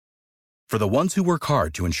For the ones who work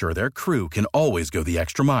hard to ensure their crew can always go the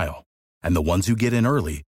extra mile, and the ones who get in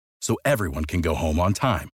early so everyone can go home on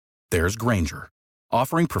time, there's Grainger,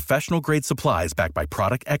 offering professional-grade supplies backed by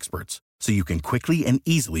product experts so you can quickly and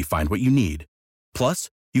easily find what you need. Plus,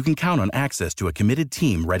 you can count on access to a committed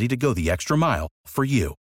team ready to go the extra mile for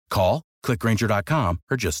you. Call, click Grainger.com,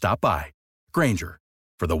 or just stop by. Grainger,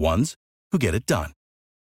 for the ones who get it done.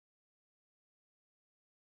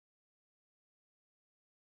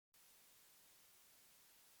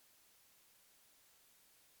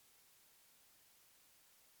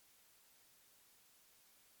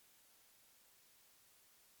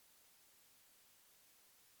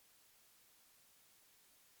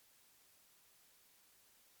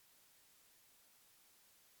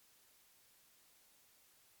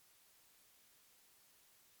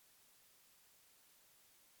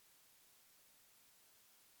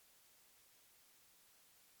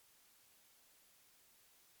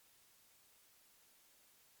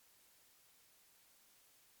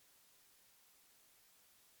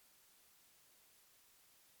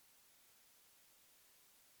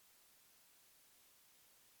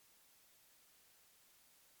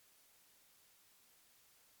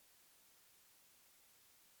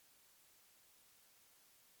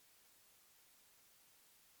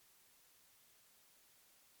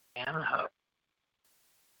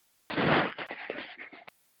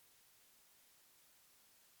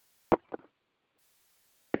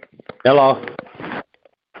 Hello.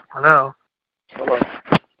 Hello.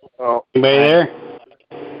 Oh, anybody there?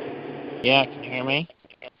 Yeah, can you hear me?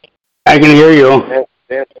 I can hear you.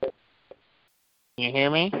 Can you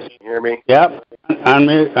hear me? Yep.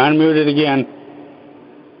 Unmuted again.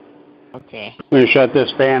 Okay. I'm going to shut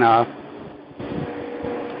this fan off.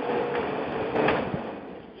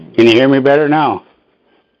 Can you hear me better now?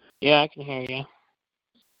 Yeah, I can hear you.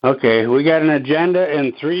 Okay, we got an agenda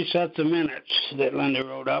and 3 sets of minutes that Linda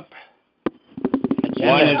wrote up. Agenda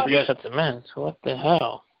One and is 3 just sets of minutes. What the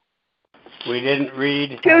hell? we didn't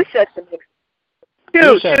read 2 sets of minutes.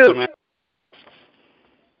 2 sets of minutes.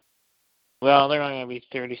 Well, they're only going to be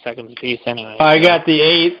 30 seconds apiece anyway. I got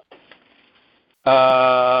the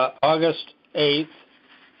 8th, August 8th,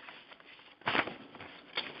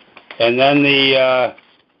 and then the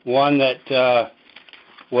one that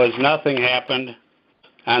was nothing happened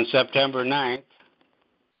on September 9th,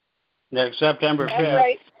 next September 5th, That's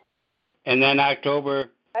right. and then October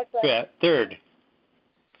That's right. 3rd.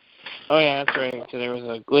 Oh, yeah, that's right. So there was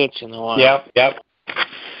a glitch in the one. Yep.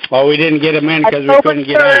 Well, we didn't get them in because we couldn't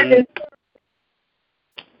get on.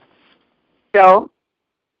 Joe,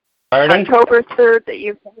 Pardon? October 3rd that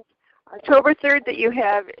you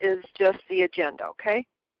have is just the agenda, okay?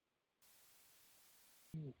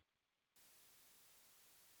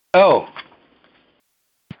 Oh.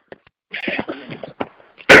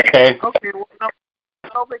 Okay. Okay, well,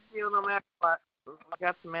 no big deal no matter what. We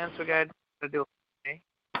got some minutes we got to do. Okay?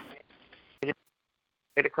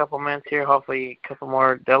 Wait a couple minutes here. Hopefully a couple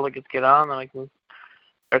more delegates get on, then I can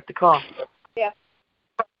start the call. Yeah.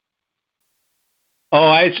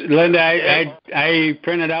 Oh, Linda, I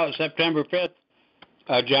printed out September 5th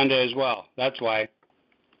agenda as well. That's why.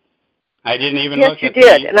 I didn't even look at it.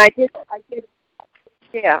 Yes, you did, and I did.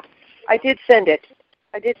 Yeah, I did send it.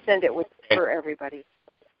 I did send it for everybody.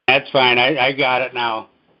 That's fine. I got it now.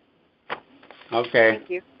 Okay. Thank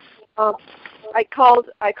you. I called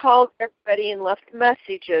everybody and left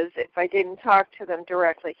messages if I didn't talk to them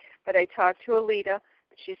directly, but I talked to Alita.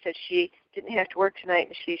 She said she didn't have to work tonight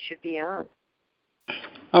and she should be on.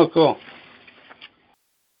 Oh, cool.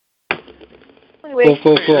 Anyway,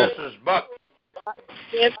 Cool. This is Buck.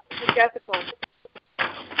 Yes, you got the phone.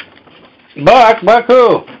 Buck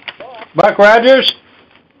who? Buck Rogers?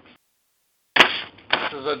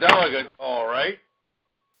 This is a delegate call, right?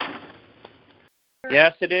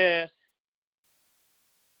 Yes, it is.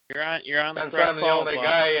 You're on the Since correct I'm the call, only Buck.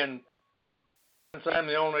 guy in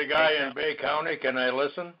Bay County, can I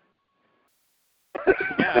listen?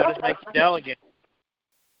 Yeah, what does make you delegate?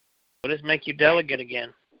 What does make you delegate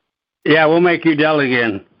again? Yeah, we'll make you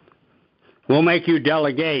delegate. We'll make you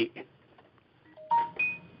delegate.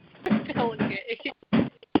 Delegate.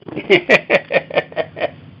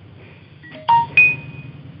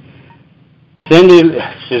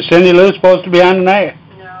 Is Cindy Lou supposed to be on tonight?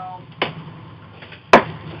 No.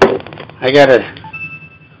 I got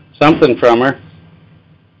something from her.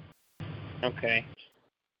 Okay.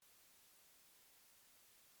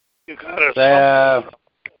 You got it.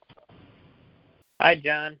 Hi,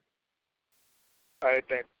 John. I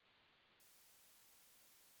think.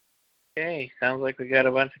 Okay, sounds like we got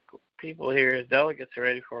a bunch of people here as delegates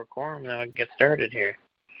ready for a quorum. Now I can get started here.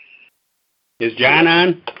 Is John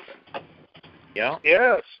on? Yeah.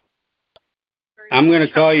 Yes. I'm going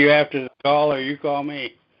to call you after the call, or you call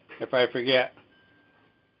me if I forget.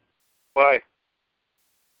 Why?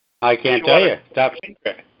 I can't tell you. Top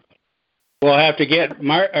secret. We'll have to get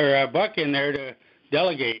Buck in there to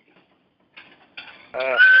delegate.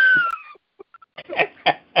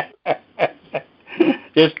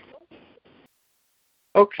 Just,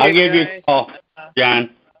 Okay, I'll give you guys. a call, John.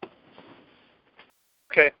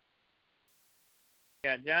 Okay. I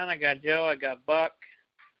got John, I got Joe, I got Buck.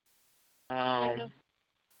 Linda.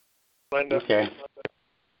 Okay.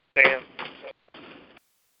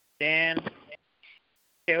 Dan.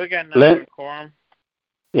 Okay, we got another quorum.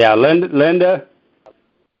 Yeah, Linda.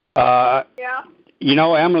 Yeah. You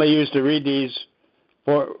know, Emily used to read these.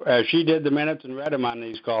 She did the minutes and read them on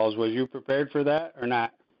these calls. Was you prepared for that or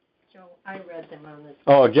not? Joe, I read them on the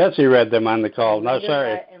Oh, Jesse read them on the call. No,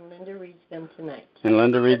 sorry. And Linda reads them tonight. And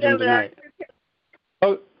Linda reads them tonight.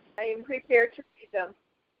 Oh, I am prepared to read them.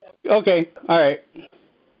 okay. All right.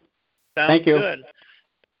 Sounds Thank you. good.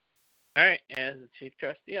 All right, as the Chief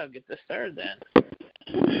Trustee, I'll get this started then.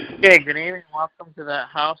 Okay, good evening. Welcome to the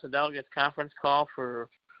House of Delegates conference call for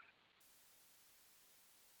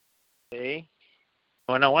Wednesday,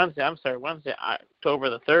 October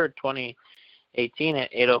the 3rd, 2018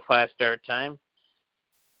 at 8:05 start time.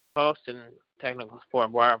 Host and technical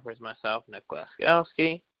support board offers myself, Nick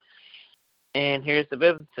Laskowski. And here's the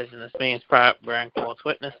business decision. This means Brian Cole's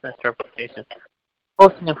witness, misrepresentation,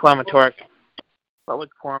 posting inflammatory public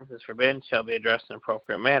forums is forbidden, shall be addressed in an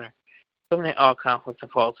appropriate manner. Eliminate all conflicts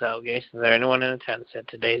and false allegations that anyone in attendance at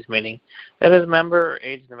today's meeting that is a member or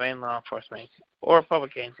agent of any law enforcement or a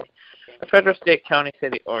public agency, a federal, state, county,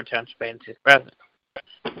 city, or township agency is present.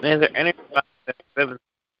 And is there any response to this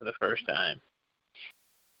for the first time?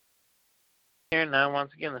 Here now,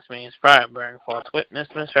 once again, this means prior bearing false witness,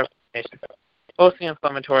 misrepresentation, posting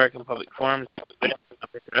inflammatory and public forums in an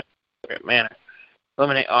appropriate manner.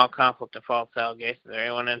 Eliminate all conflict and false allegations of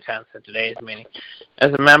anyone in attendance at today's meeting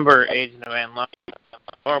as a member or agent of any law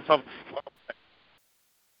or a public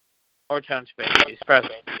or township agency is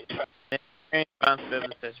present. Any response to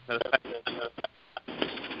business decision for the second.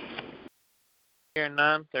 Here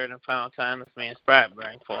none, third and final time, this means bribe,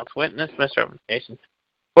 bearing false witness, misrepresentation,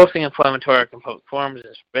 posting inflammatory and public forums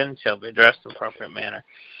is forbidden, shall be addressed in an appropriate manner.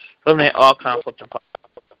 Eliminate all conflict and false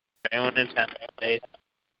allegations of anyone in attendance at today's meeting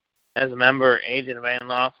as a member or agent of any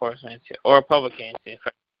law enforcement agency or a public agency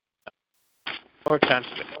or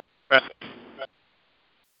township.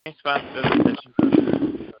 Responsibility.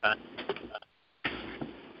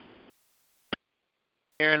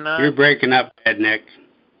 Here none. You're breaking up, Ed, Nick.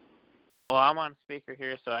 Well, I'm on speaker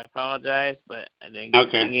here, so I apologize, but I did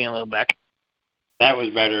Okay. get a little back. That was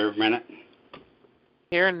better a minute.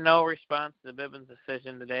 Hearing no response to the Bibbins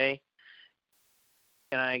decision today,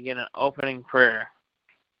 can I get an opening prayer?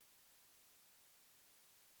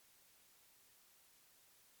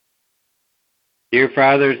 Dear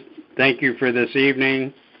Father, thank you for this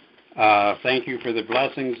evening. Thank you for the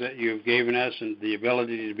blessings that you've given us and the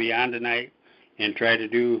ability to be on tonight and try to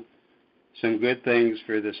do some good things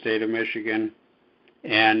for the state of Michigan.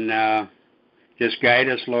 And just guide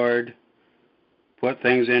us, Lord. Put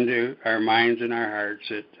things into our minds and our hearts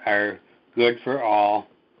that are good for all.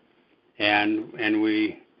 And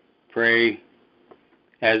we pray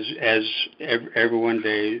as everyone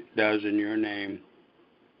does in your name.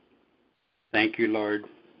 Thank you, Lord.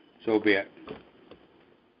 So be it.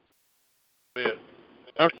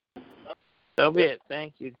 Okay. So be it.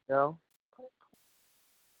 Thank you, Joe.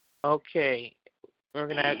 Okay. We're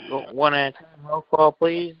going to go one at a time. Roll call,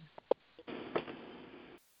 please.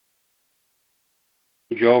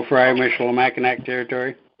 Joe Fry, Michilimackinac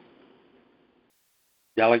Territory.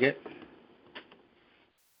 Delegate.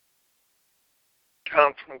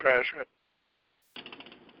 Tom from Gratiot.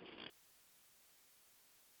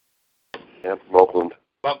 Yep, Oakland.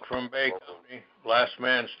 Buck from Bay County. Last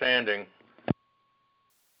man standing.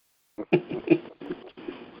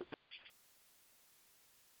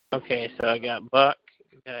 Okay, so I got Buck,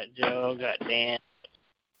 got Joe, got Dan.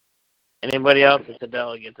 Anybody else that's a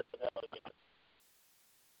delegate?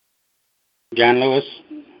 John Lewis.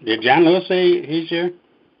 Did John Lewis say he's here?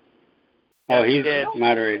 Oh, he's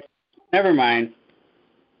moderator. Never mind.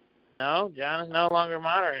 No, John is no longer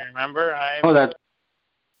moderator. Remember, Oh, that's.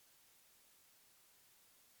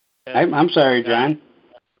 I'm sorry, John.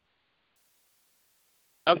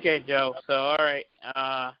 Okay, Joe. So, all right.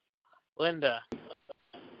 Linda.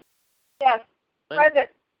 Yes. Present.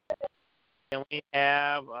 Can we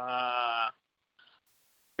have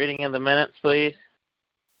reading of the minutes, please?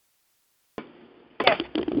 Yes.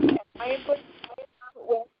 I am putting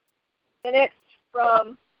with minutes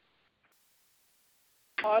from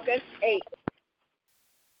August 8th.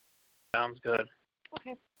 Sounds good.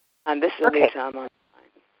 Okay. This is Okay. Alita. I'm on.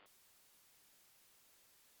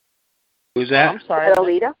 Who's that? I'm sorry.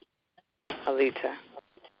 Alita? Alita.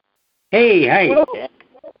 Hey, hi. Okay.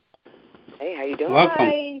 Hey, how you doing? Welcome.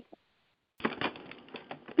 Hi.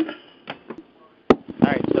 All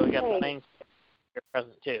right, so we got Hey. the things here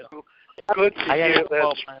present too. Good to I got hear a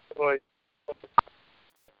quote. that voice.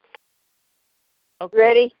 Okay.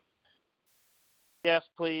 Ready? Yes,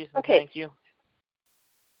 please. and Okay. Thank you.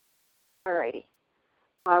 All righty.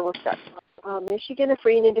 I will start. Michigan, a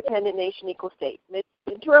free and independent nation, equal state.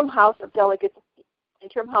 Interim House of Delegates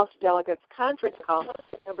conference call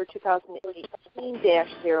number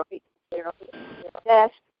 2018-080.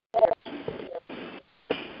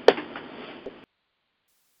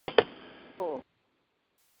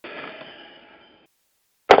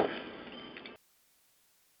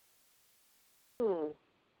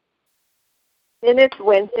 Minutes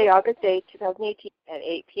Wednesday, August 8, 2018 at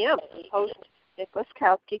 8 p.m. Host Nicholas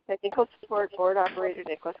Kowski, technical support board operator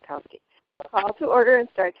Nicholas Kowski. Call to order and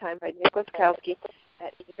start time by Nicholas Kowski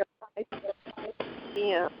at 8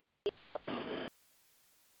 p.m.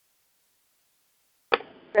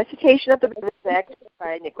 Recitation of the Business Act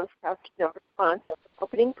by Nicholas Kowski. No response.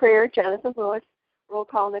 Opening prayer, Jonathan Lewis. Roll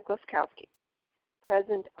call, Nicholas Kowski.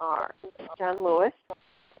 Present are John Lewis,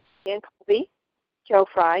 Dan Colby, Joe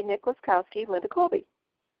Fry, Nicholas Kowski, Linda Colby.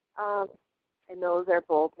 And those are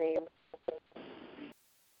bold names.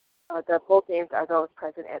 The bold names are those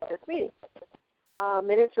present at this meeting.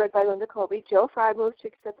 Minutes read by Linda Colby. Joe Fry moves to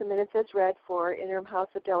accept the minutes as read for Interim House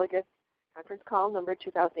of Delegates conference call number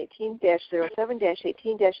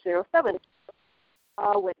 2018-07-18-07.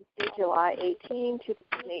 Wednesday, July 18,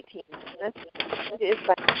 2018. It is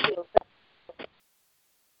by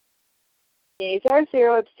Yeas are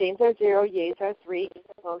 0, abstains are 0, yeas are 3.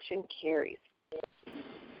 Motion carries.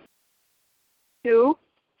 2.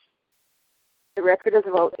 The record of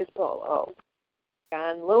the vote is below.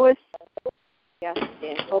 John Lewis, yes.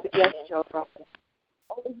 Dan Colby, yes. Joe Fry.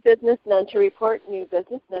 Old business, none to report. New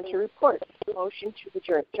business, none to report. Motion to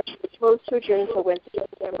adjourn. Moves to adjourn until Wednesday,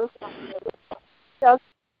 September 5th,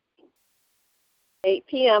 8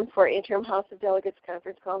 p.m. for Interim House of Delegates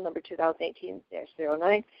conference call number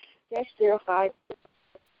 2018-09-05-09.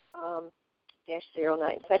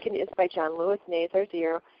 Second is by John Lewis. Nays are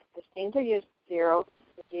 0. Abstains are 0.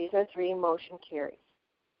 Yeas are 3. Motion carries.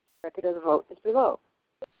 Record of the vote is below.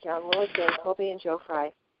 John Lewis, Dan Colby, and Joe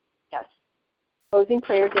Fry. Yes. Closing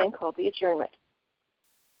prayer, Dan Colby. Adjournment.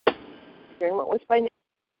 Adjournment was by.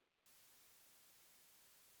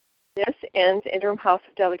 This ends Interim House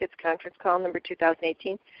of Delegates conference call number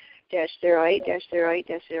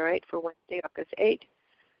 2018-08-08-08 for Wednesday, August 8,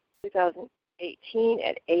 2018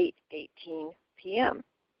 at 8:18 p.m.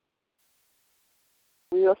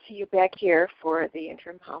 We will see you back here for the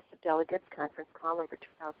Interim House of Delegates conference call number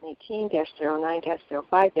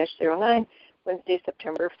 2018-09-05-09, Wednesday,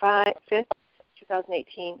 September 5th,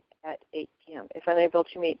 2018 at 8 p.m. If unable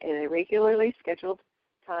to meet at a regularly scheduled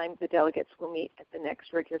time, the delegates will meet at the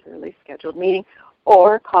next regularly scheduled meeting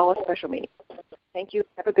or call a special meeting. Thank you.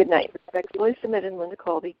 Have a good night. Respectfully submitted, Linda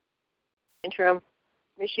Colby, Interim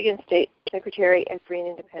Michigan State Secretary and Free and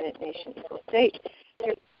Independent Nation, equal state.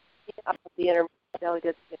 The Interim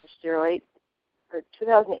Delegates 08 for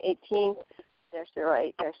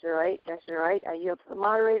 2018-08-08-08. I yield to the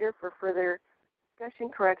moderator for further discussion,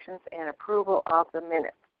 corrections, and approval of the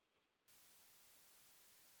minutes.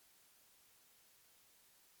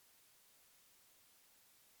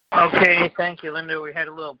 Okay, thank you, Linda. We had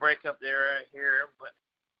a little breakup there here, but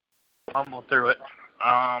fumbled through it.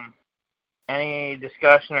 Any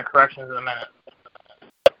discussion or corrections of the minute?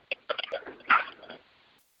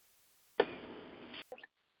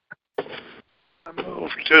 I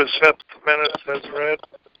move to accept the minutes as read.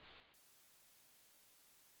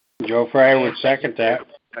 Joe Fry would second that.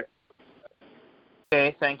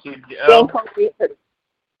 Okay, thank you, Dan Joe.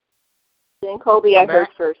 Colby, I heard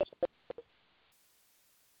first.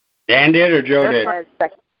 Dan did or Joe did?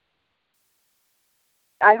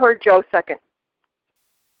 I heard Joe second.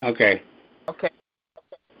 Okay. Okay.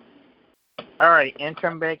 All right,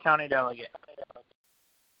 Interim Bay County Delegate.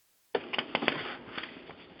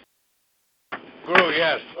 Guru,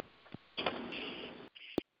 yes.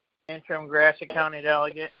 Interim Gratiot County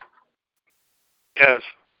Delegate. Yes.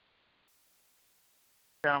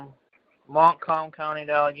 Interim Montcalm County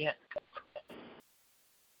Delegate.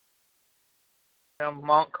 Interim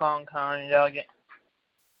Montcalm County Delegate.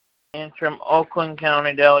 Interim Oakland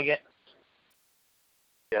County Delegate.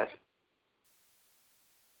 Yes.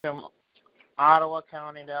 Interim Ottawa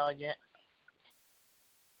County Delegate.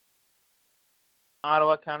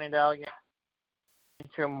 Ottawa County delegate.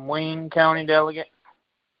 Interim Wayne County delegate.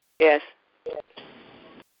 Yes.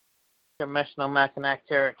 Commissioner Mackinac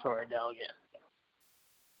Territory delegate.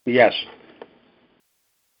 Yes.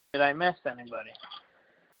 Did I miss anybody?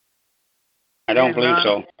 I don't believe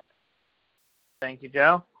so. Thank you,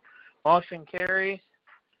 Joe. Motion carries.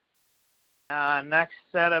 Next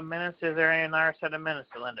set of minutes. Is there another set of minutes,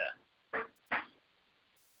 Linda?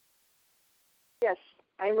 Yes,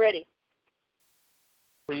 I'm ready.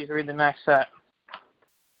 Please read the next set.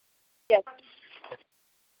 Yes.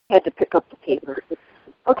 Had to pick up the paper.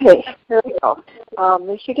 Okay, here we go.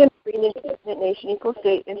 Michigan Free and Independent Nation Equal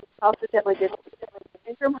State and House of Delegates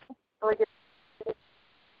Interim Delegate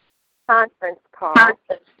Conference Call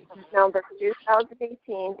number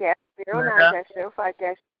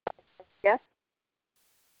 2018-09-05- Yes?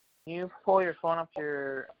 Can you pull your phone up to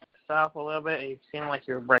yourself a little bit? You seem like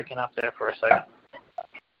you were breaking up there for a second.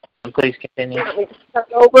 And please continue. You want me to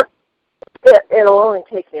start over? It'll only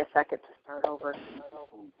take me a second to start over.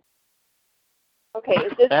 Okay,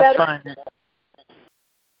 is this That's better? fine.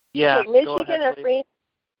 Yeah, okay, Michigan, go ahead, please.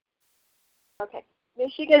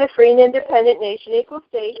 Michigan, a free and independent nation, equal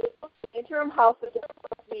state, interim House of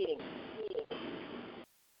Delegates meeting.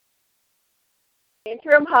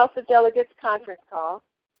 Interim House of Delegates conference call,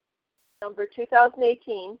 number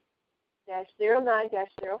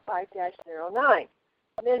 2018-09-05-09.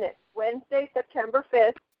 Minutes, Wednesday, September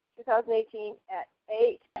 5th, 2018 at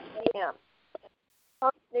 8 p.m.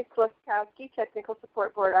 Nick Laskowski, Technical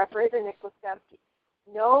Support Board Operator Nick Laskowski.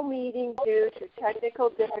 No meeting due to technical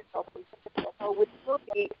difficulties, which will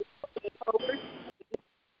be October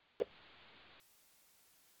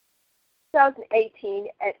 2018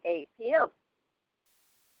 at 8 p.m.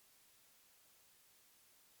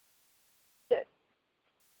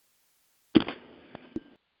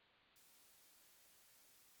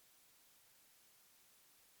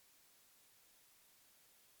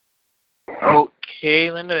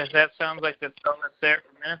 Okay, Linda, does that sound like that's all that's there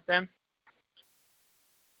for minutes then?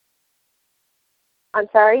 I'm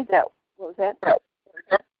sorry, what was that?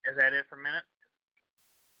 Is that it for minutes?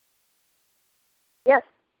 Yes.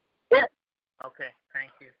 Okay,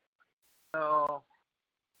 thank you. So,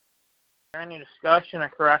 any discussion or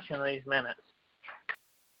correction of these minutes?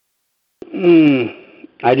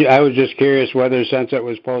 I was just curious whether, since it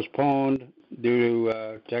was postponed due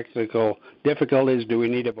to technical difficulties, do we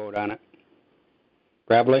need to vote on it?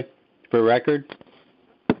 Probably, for record.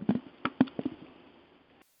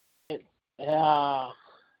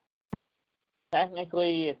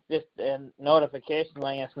 Technically, it's just a notification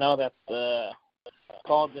letting us know that the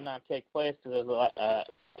call did not take place because there's a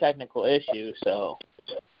technical issue. So.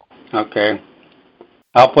 Okay.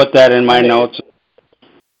 I'll put that in my notes.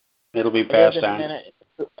 It'll be passed on.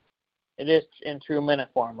 It is in true minute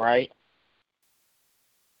form, right?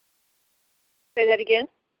 Say that again?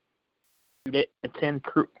 It's in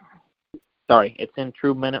true. Sorry, it's in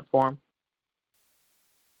true minute form.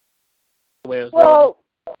 Well,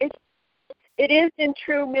 it is in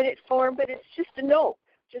true minute form, but it's just a note,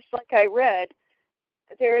 just like I read.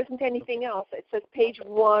 There isn't anything else. It says page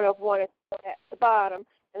 1 of 1 at the bottom,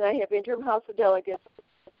 and I have interim House of Delegates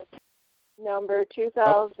number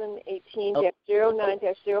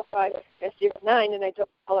 2018-09-05-09, and I don't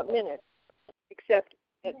call it minutes, except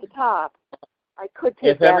at the top. I could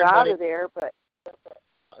take that out of there, but...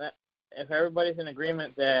 If everybody's in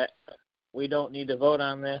agreement that we don't need to vote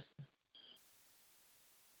on this,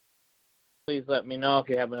 please let me know if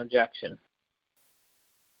you have an objection.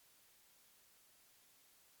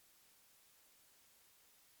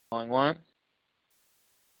 Going once.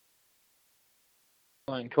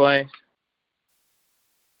 Going twice.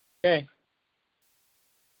 Okay.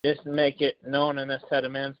 Just make it known in this set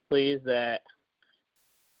of minutes, please, that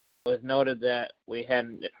it was noted that we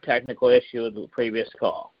had a technical issue with the previous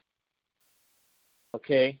call.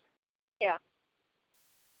 Okay? Yeah.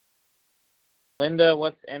 Linda,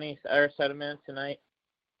 what's any other set of minutes tonight?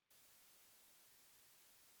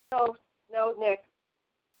 No, Nick.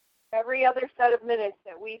 Every other set of minutes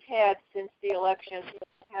that we've had since the election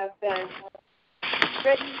have been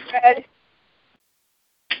read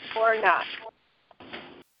or not.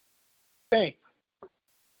 Okay.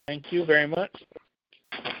 Thank you very much.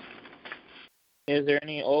 Is there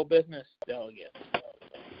any old business delegates?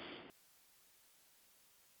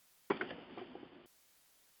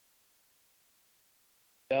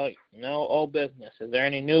 No old business. Is there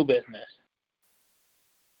any new business?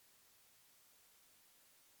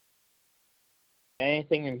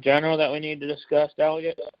 Anything in general that we need to discuss,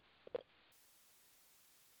 delegate?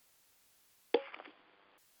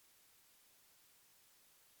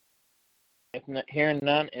 If not, hearing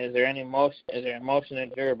none, is there any motion? Is there a motion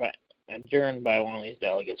adjourned by one of these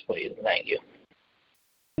delegates, please? Thank you.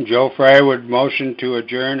 Joe Fry would motion to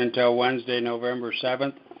adjourn until Wednesday, November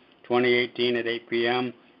 7th, 2018 at 8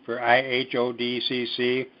 p.m. for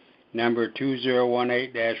IHODCC number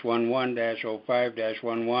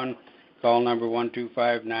 2018-11-05-11, call number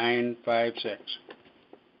 125956.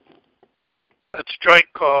 That's joint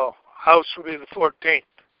call. House will be the 14th.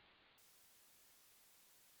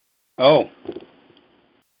 Oh,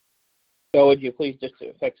 So would you please just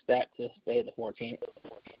fix that to stay the 14th?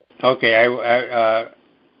 okay.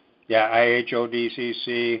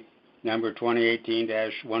 IHODCC number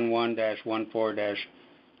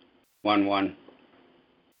 2018-11-14-11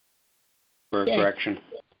 for Okay. correction.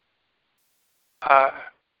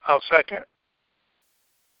 I'll second.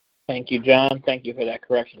 Thank you, John. Thank you for that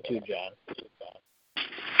correction too, John.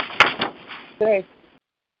 Okay.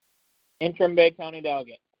 Interim Bay County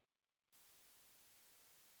delegate.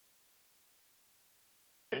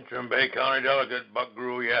 Interim Bay County Delegate Buck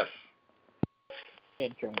Grew, yes.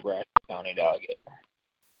 Interim Gratiot County delegate.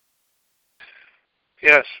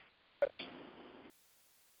 Yes.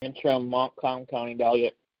 Interim Montcalm County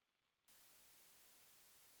delegate.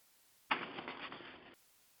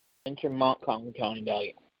 Interim Montcalm County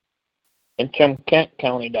delegate. Interim Kent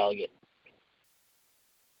County delegate.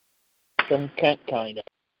 Interim Kent County delegate.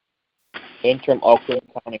 Interim Oakland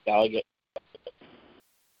County delegate.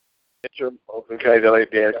 Interim Oakland County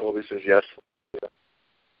Delegate Dan Colby says yes.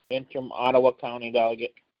 Interim Ottawa County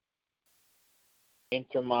delegate.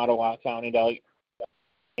 Interim Ottawa County delegate.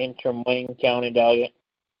 Interim Wayne County delegate.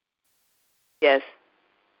 Yes.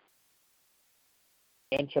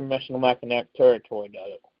 Interim Michilimackinac Territory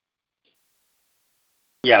delegate.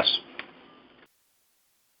 Yes.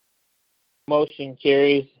 Motion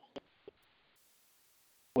carries.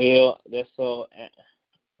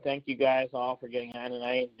 Thank you guys all for getting on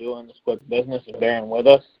tonight, doing this quick business and bearing with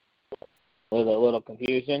us with a little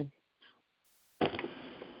confusion.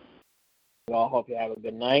 We all hope you have a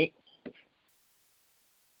good night.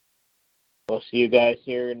 We'll see you guys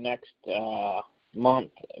here next month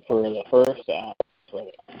for the first for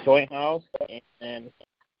the joint house, and then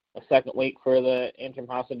the second week for the interim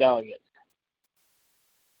House of Delegates.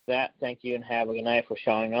 With that, thank you and have a good night for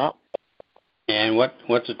showing up. And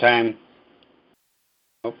what's the time?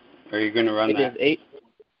 Oh, are you going to run that? It is 8.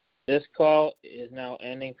 This call is now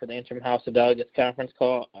ending for the interim House of Delegates conference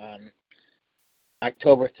call on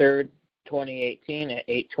October 3rd, 2018 at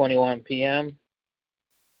 8:21 p.m.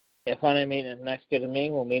 If on a meeting at the next scheduled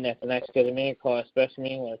meeting, we'll meet at the next scheduled meeting, call a special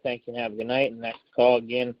meeting. We'll thank you and have a good night. And next call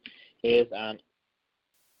again is on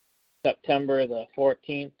September the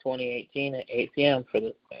 14th, 2018 at 8 p.m. for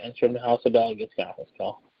the interim House of Delegates conference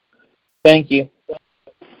call. Thank you.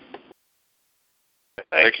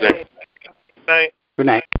 Thanks, Nick. Good night. Good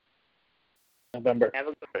night. November.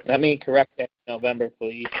 Let me correct that. November,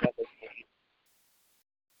 please.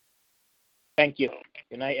 Thank you.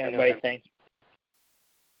 Good night, everybody. Thank you.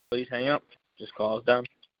 Please hang up. This call is done.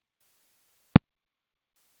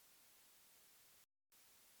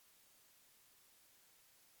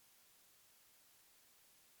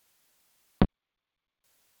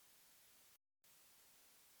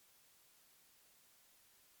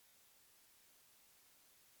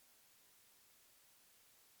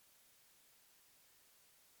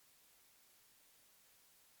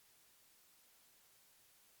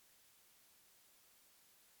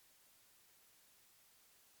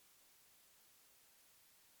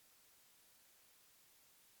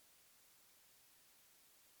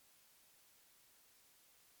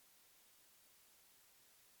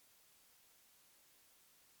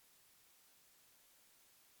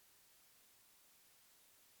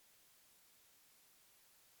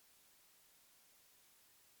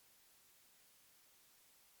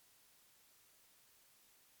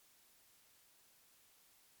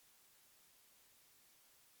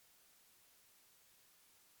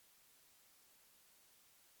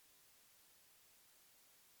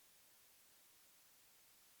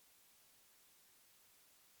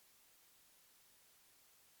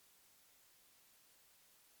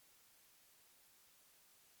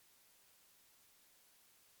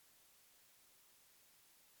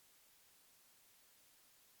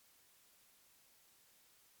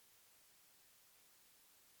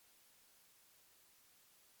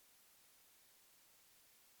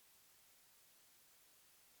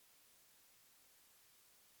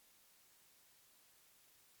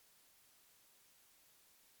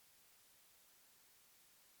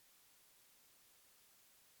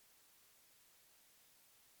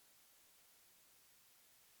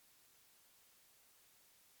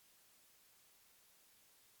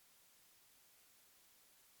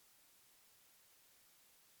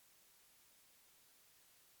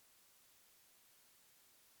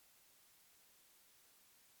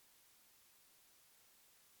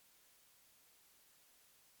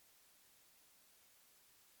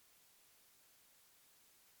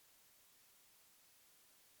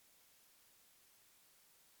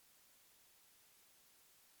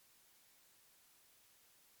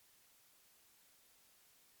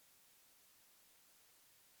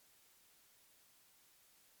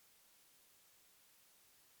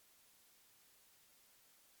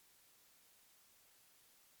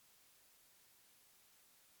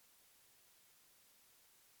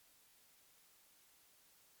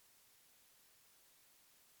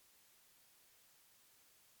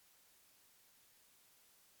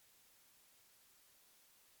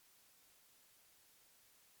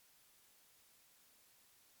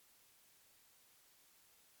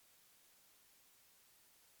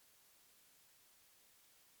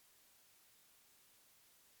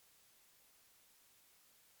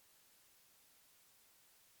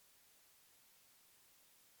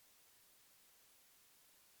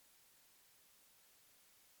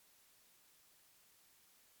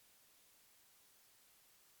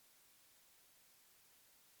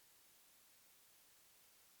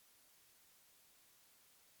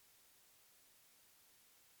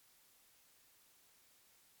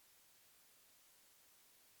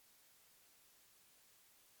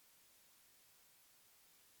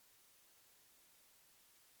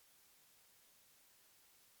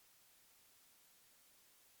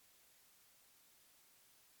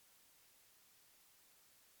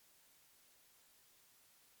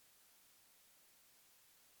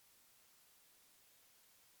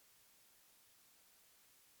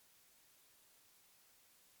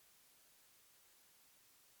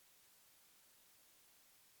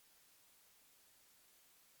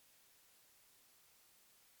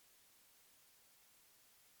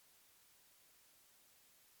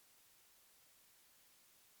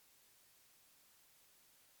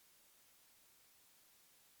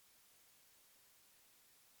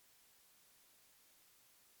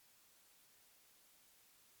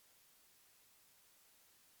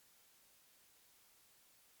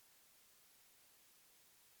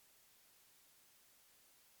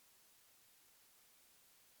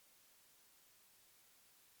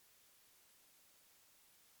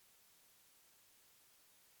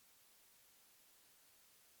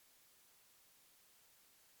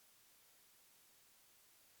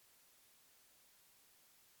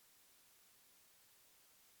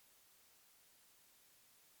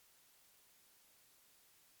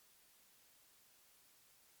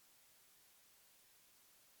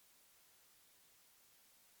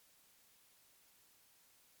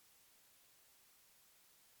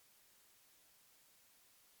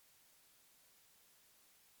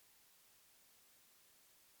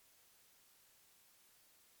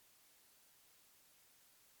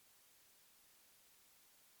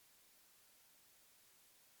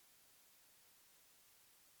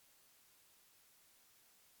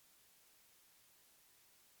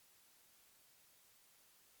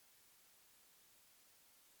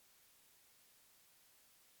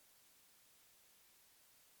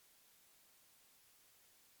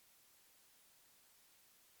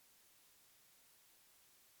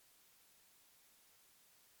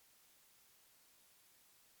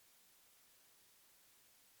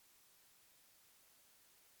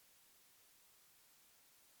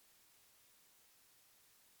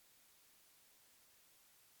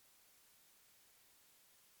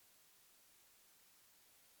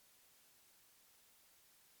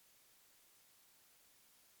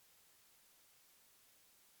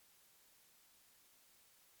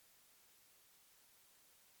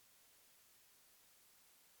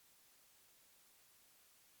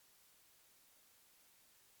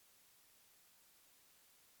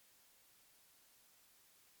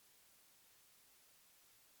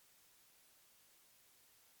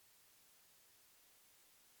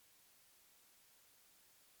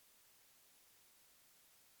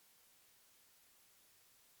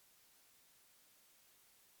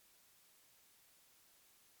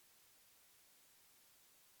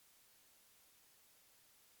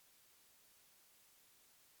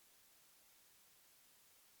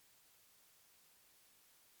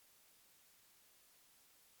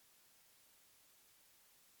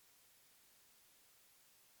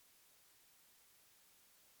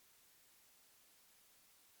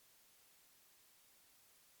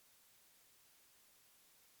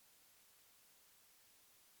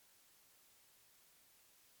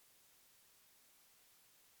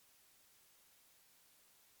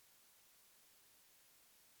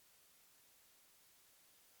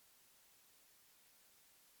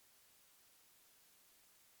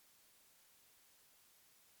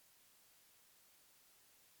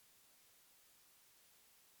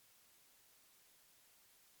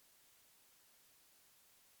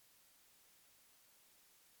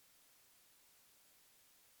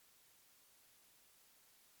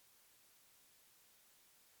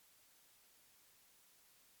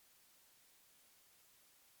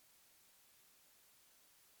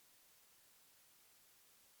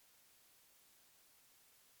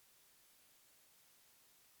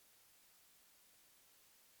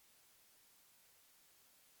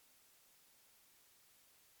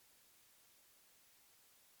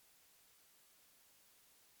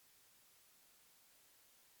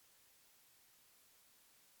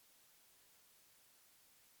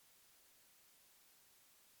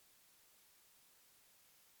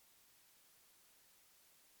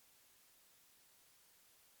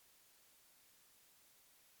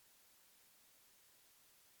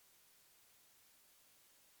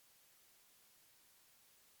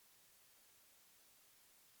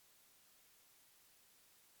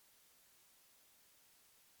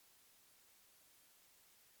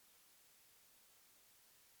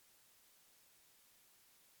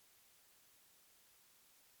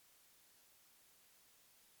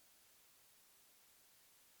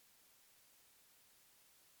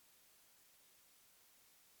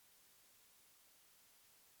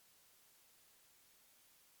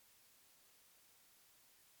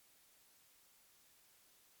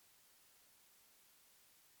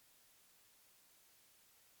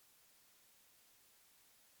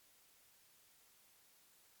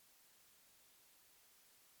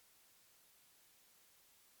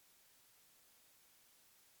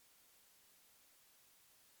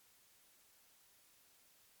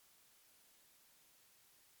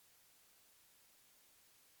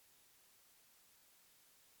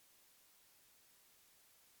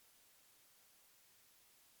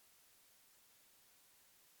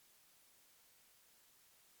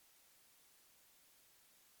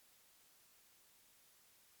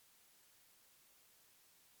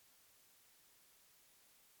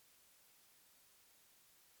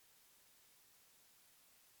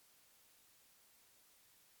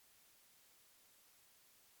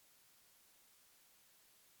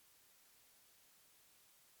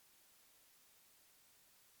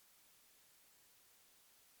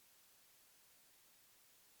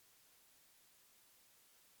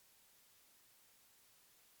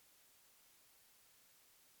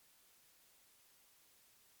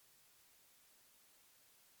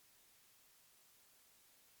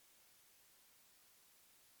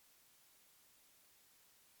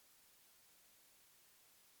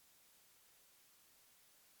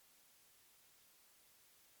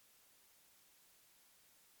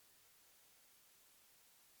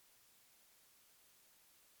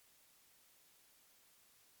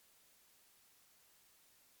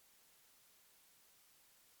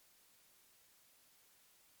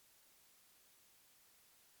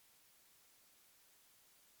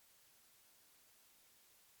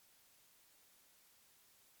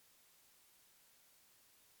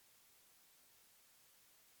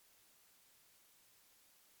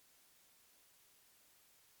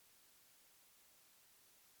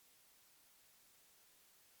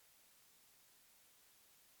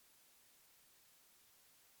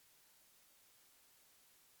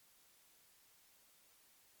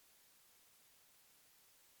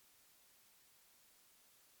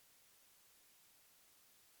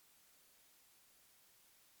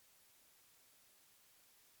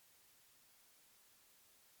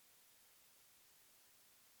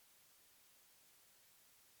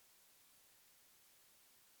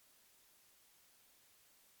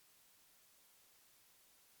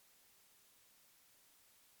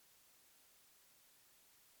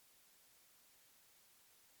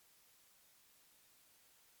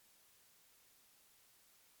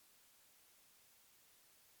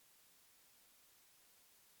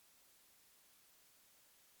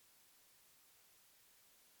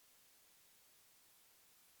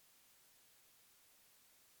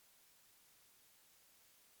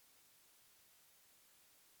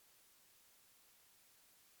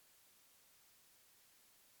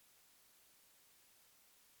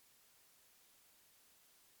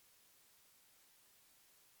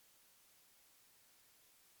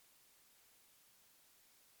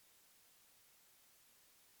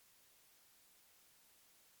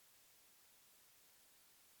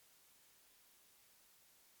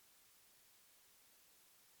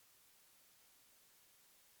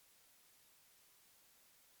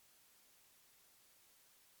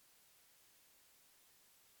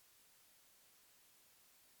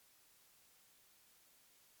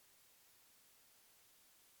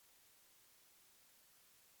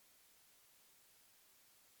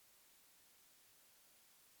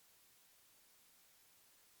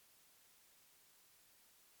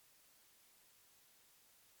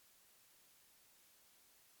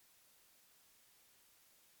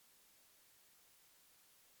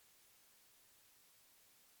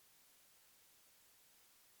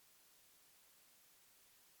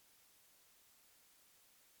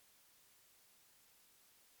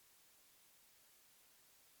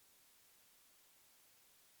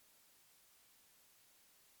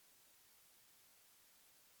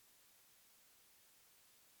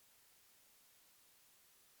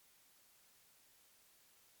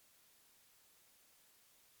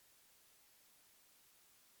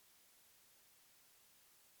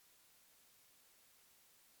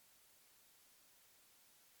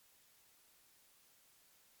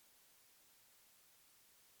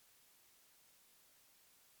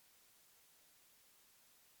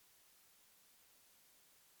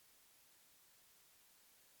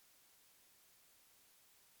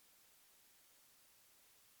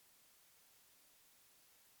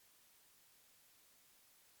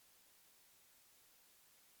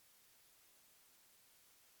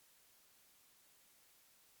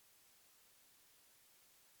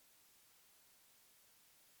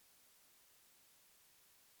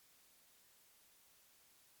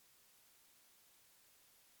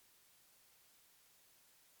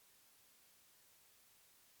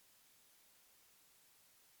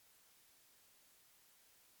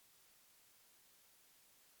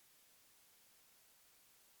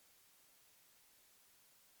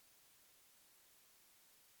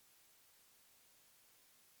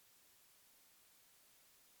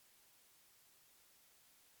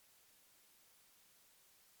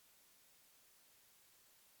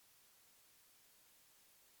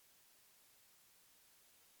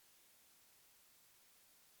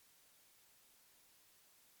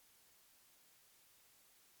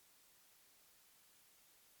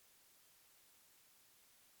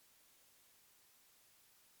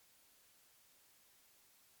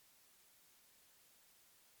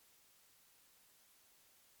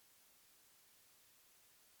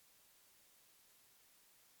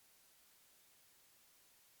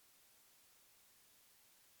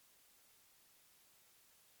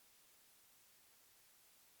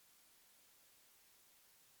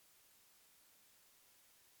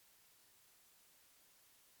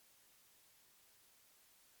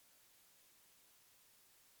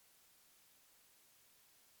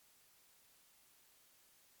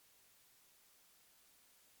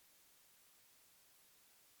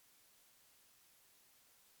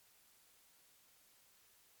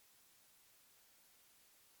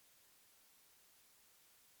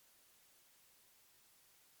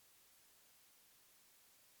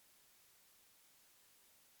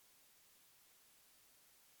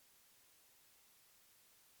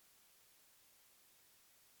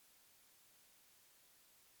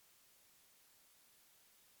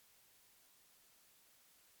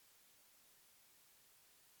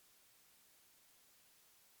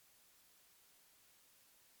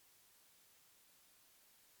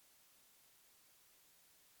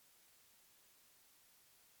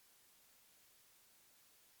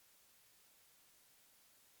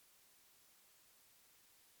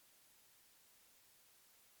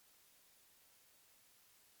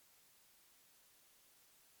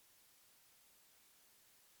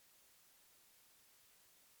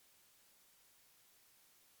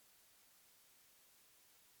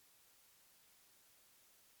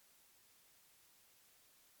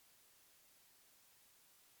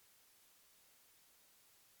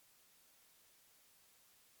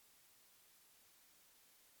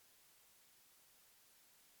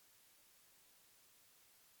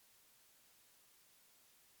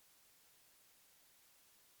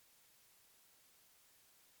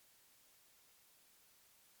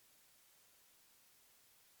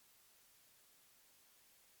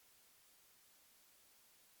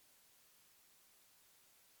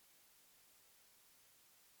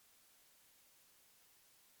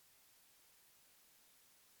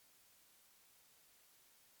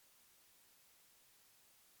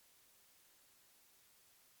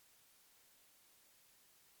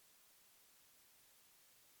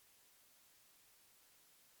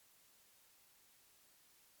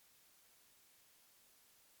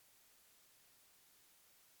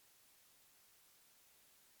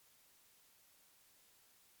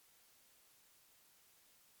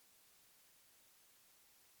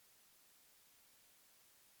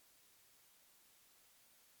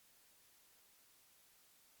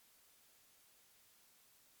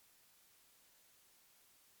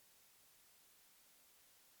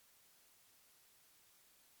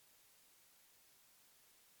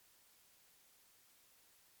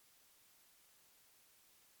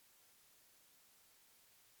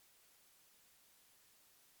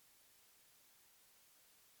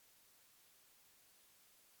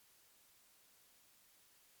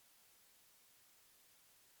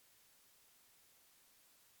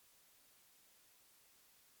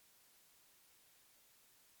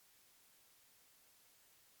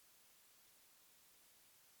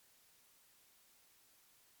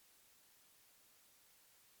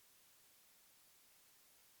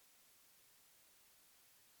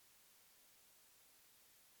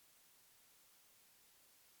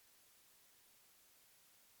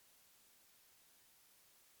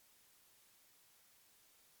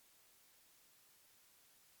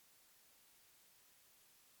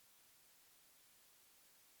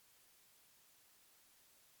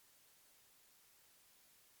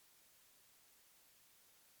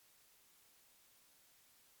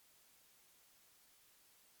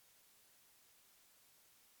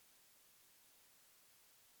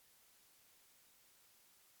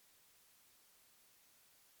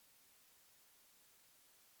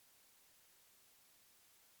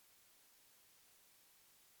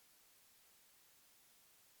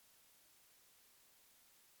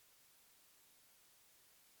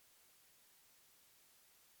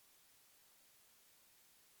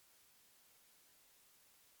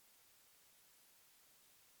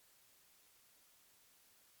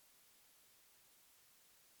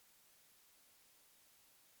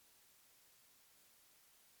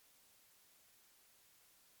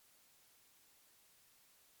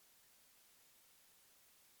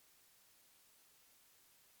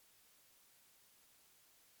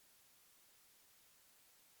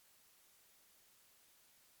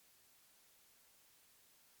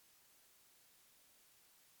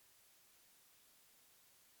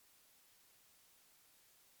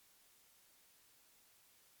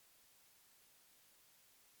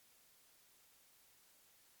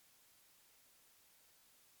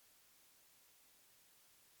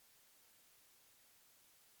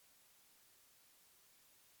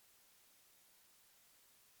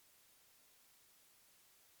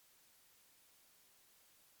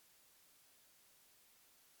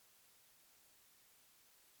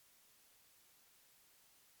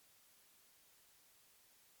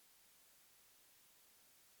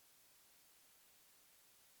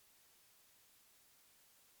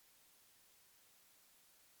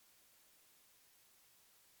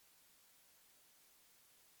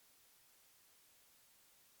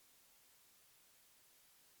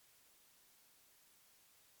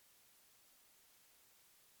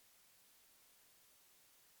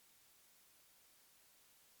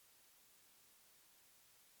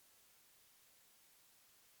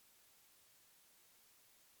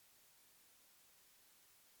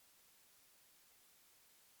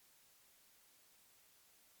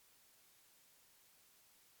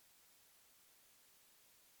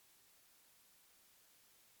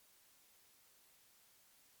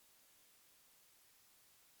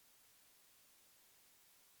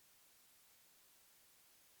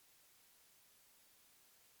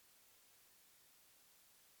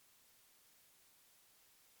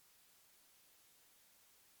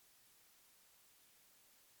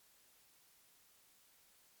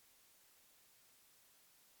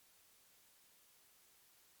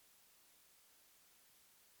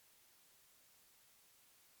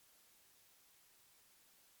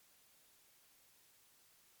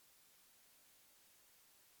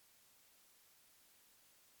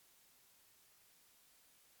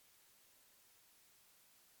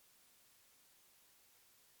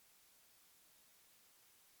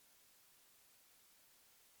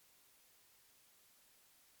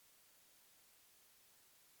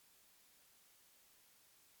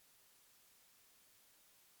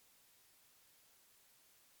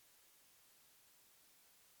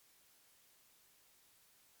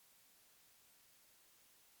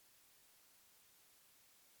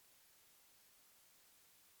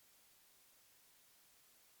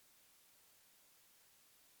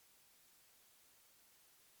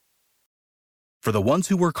 For the ones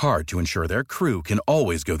who work hard to ensure their crew can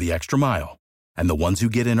always go the extra mile, and the ones who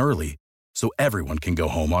get in early so everyone can go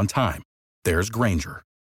home on time, there's Grainger,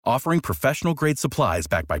 offering professional-grade supplies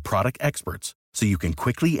backed by product experts so you can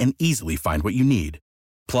quickly and easily find what you need.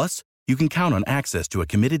 Plus, you can count on access to a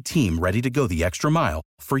committed team ready to go the extra mile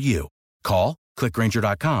for you. Call, click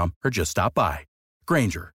Grainger.com, or just stop by.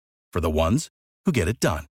 Grainger, for the ones who get it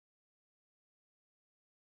done.